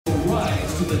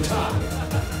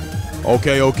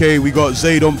Okay, we got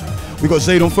Zaid on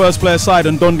first player side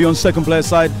and Dondi on second player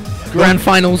side. Grand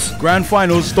finals.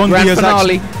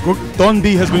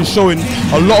 Dondi has been showing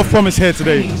a lot of promise here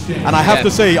today, and I have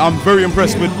to say I'm very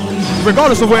impressed with,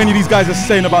 regardless of what any of these guys are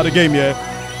saying about the game.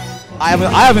 I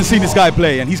haven't seen this guy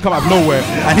play, and he's come out of nowhere,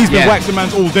 and he's been waxing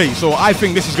mans all day. So I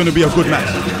think this is going to be a good match.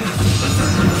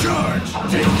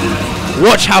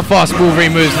 Watch how fast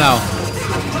Wolverine moves now.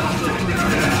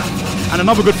 And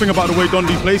another good thing about the way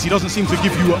Dondi plays, he doesn't seem to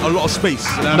give you a lot of space.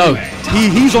 You know no.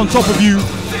 He's on top of you,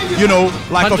 you know,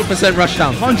 like 100% rush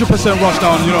down. 100% rush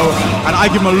down, you know, and I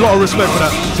give him a lot of respect for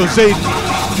that. So Zaid,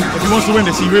 if he wants to win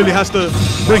this, he really has to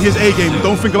bring his A game.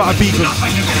 Don't think about a B, because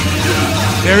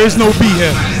there is no B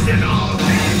here.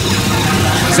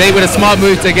 Zaid with a smart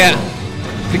move to get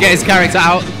his character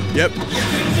out. Yep.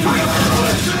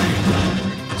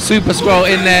 Super Skrull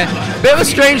in there. Bit of a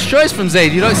strange choice from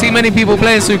Zaid. You don't see many people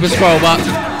playing Super Skrull, but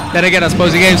then again, I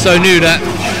suppose the game's so new that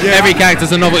every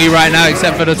character's a novelty right now,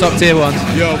 except for the top tier ones.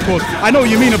 Yeah, of course. I know what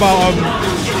you mean about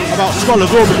Skrull as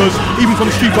well, because even from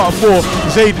Street Fighter 4,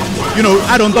 Zaid, you know,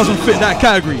 add-on doesn't fit that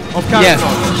category of character.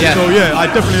 Yeah. So yeah, I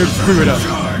definitely agree with that.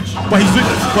 But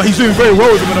he's doing very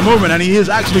well with him at the moment, and he is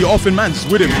actually off in mans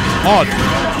with him hard.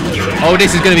 Oh,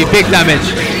 this is going to be big damage.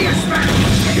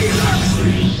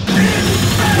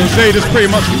 So Zaid is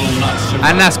pretty much,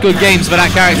 and that's good games for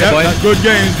that character, boy. That's good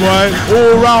games, boy.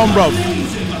 All round, bro.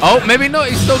 Oh, maybe not.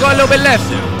 He's still got a little bit left.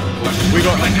 We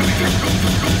got.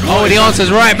 Oh, the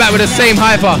answer's right back with the same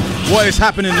hyper. What is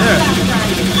happening there?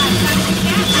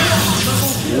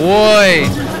 Boy.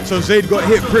 So Zaid got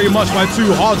hit pretty much by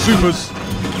two hard supers.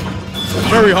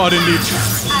 Very hard indeed.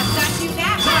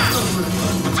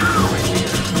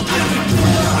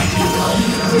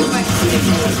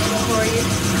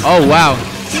 Oh wow.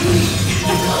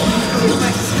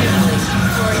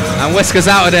 And Wesker's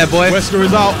out of there, boy. Wesker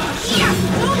is out.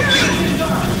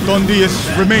 Dondi is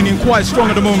remaining quite strong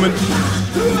at the moment.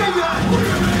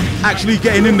 Actually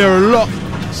getting in there a lot.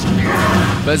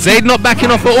 But Zaid not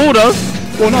backing off at all though.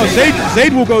 Well no,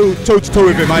 Zaid will go toe to toe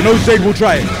with him. I know Zaid will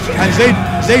try it. And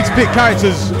Zaid's picked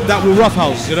characters that will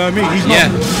roughhouse, you know what I mean? He's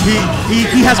not, he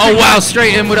has. Oh wow,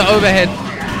 straight in with an overhead.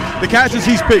 The characters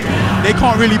he's picked, they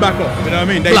can't really back off, you know what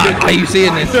I mean? Are you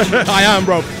seeing this? I am,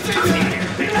 bro.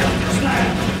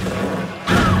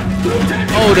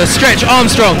 Oh, the stretch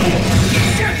Armstrong.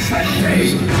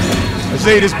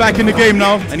 Zaid is back in the game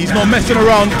now, and he's not messing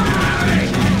around.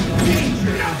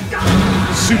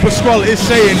 Super Skrull is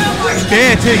saying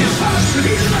bare things.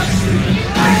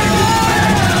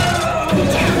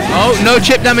 Oh, no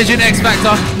chip damage in X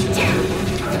Factor.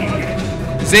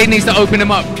 Zaid needs to open him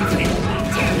up.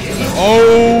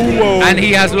 Oh, whoa. And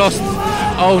he has lost.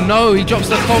 Oh no, he drops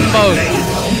the combo.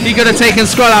 He could have taken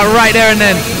Skrull out right there and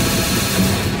then.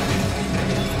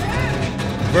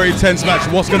 Very tense match.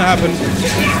 What's going to happen?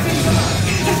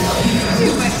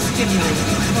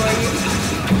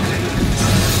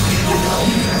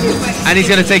 And he's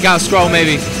going to take out Skrull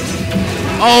maybe.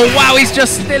 Oh wow, he's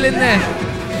just still in there.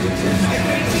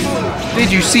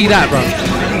 Did you see that, bro?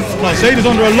 Well, Zaid is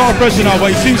under a lot of pressure now,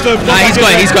 but he seems to have he's got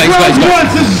it.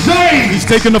 He's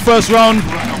taken the first round,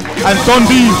 and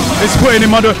Dondi is putting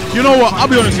him under. You know what? I'll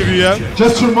be honest with you, yeah?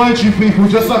 Just to remind you people,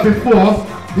 just like before,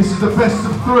 this is the best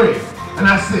of 3, and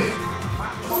that's it.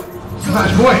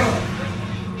 Match point.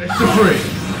 Best of 3.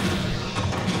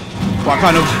 Well, I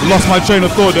kind of lost my train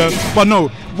of thought there, but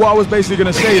no. What I was basically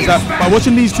going to say is that by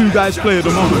watching these two guys play at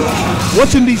the moment,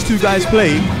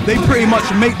 they pretty much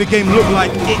make the game look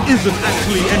like it isn't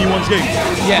actually anyone's game.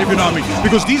 Yeah. If you know what I mean.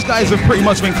 Because these guys have pretty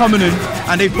much been coming in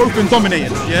and they've both been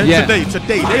dominating. Yeah.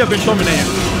 Today they have been dominating,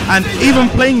 and even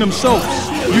playing themselves,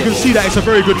 you can see that it's a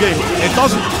very good game. It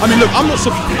doesn't. I mean, look, I'm not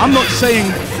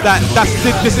saying that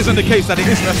this isn't the case, that it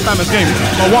isn't a spammer's game.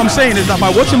 But what I'm saying is that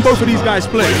by watching both of these guys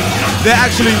play, they're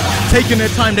actually taking their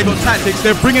time. They've got tactics.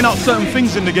 They're bringing out certain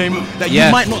things in the game that you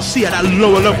might not see at that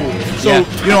lower level. So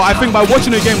you know, I think by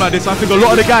watching a game like this, I think a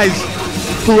lot of the guys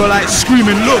who are like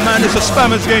screaming, "Look, man, it's a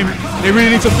spammer's game," they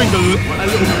really need to think a little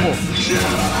bit more.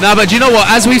 No, but you know what?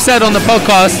 As we said on the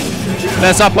podcast,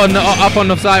 that's up on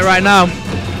the site right now.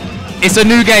 It's a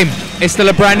new game. It's still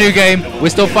a brand new game. We're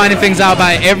still finding things out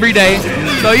about it every day.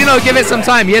 So, you know, give it some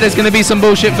time. Yeah, there's going to be some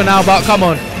bullshit for now, but come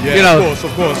on. Yeah, you know,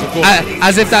 of course.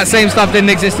 As if that same stuff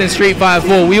didn't exist in Street Fighter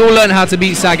 4. We all learned how to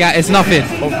beat Sagat. It's nothing.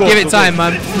 Give it time,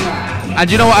 man. And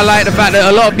you know what I like? The fact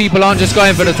that a lot of people aren't just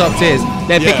going for the top tiers.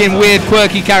 They're picking weird,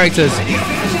 quirky characters.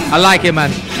 I like it,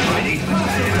 man.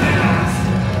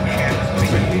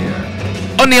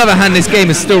 On the other hand, this game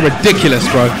is still ridiculous,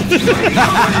 bro.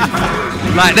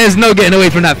 Like, there's no getting away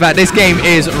from that fact. This game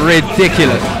is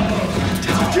ridiculous.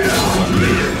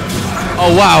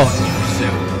 Oh wow,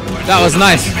 that was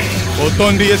nice. Well,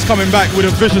 Dondi is coming back with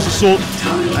a vicious assault,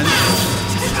 and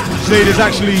Zayd is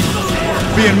actually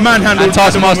being manhandled. And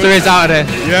Taskmaster is out of there.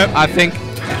 Yep. I think.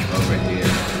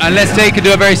 Unless Zayd could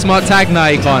do a very smart tag. No,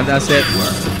 he can't. That's it.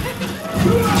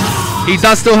 He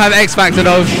does still have X Factor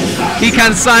though. He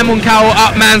can Simon Cowell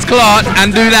up man's Clark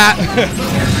and do that.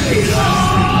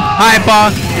 Hyper.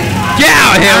 Get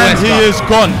out of here, And Wesker. he is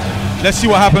gone. Let's see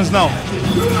what happens now.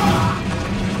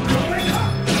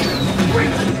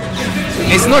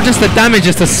 It's not just the damage,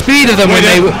 it's the speed of them when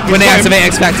they activate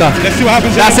X Factor. Let's see what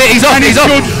happens. That's it, he's off, And he's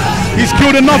off. He's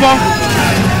killed another.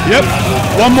 Yep.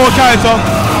 One more character.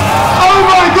 Oh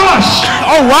my gosh!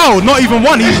 Oh wow, not even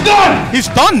one. He's done! He's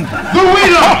done. The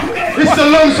winner! It's a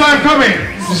long time coming.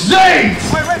 Zayd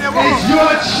is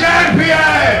your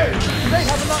champion!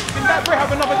 Did that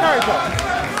have another character?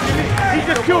 He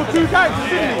just killed 2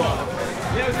 characters, didn't he?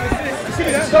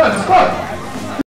 It's done, it's done.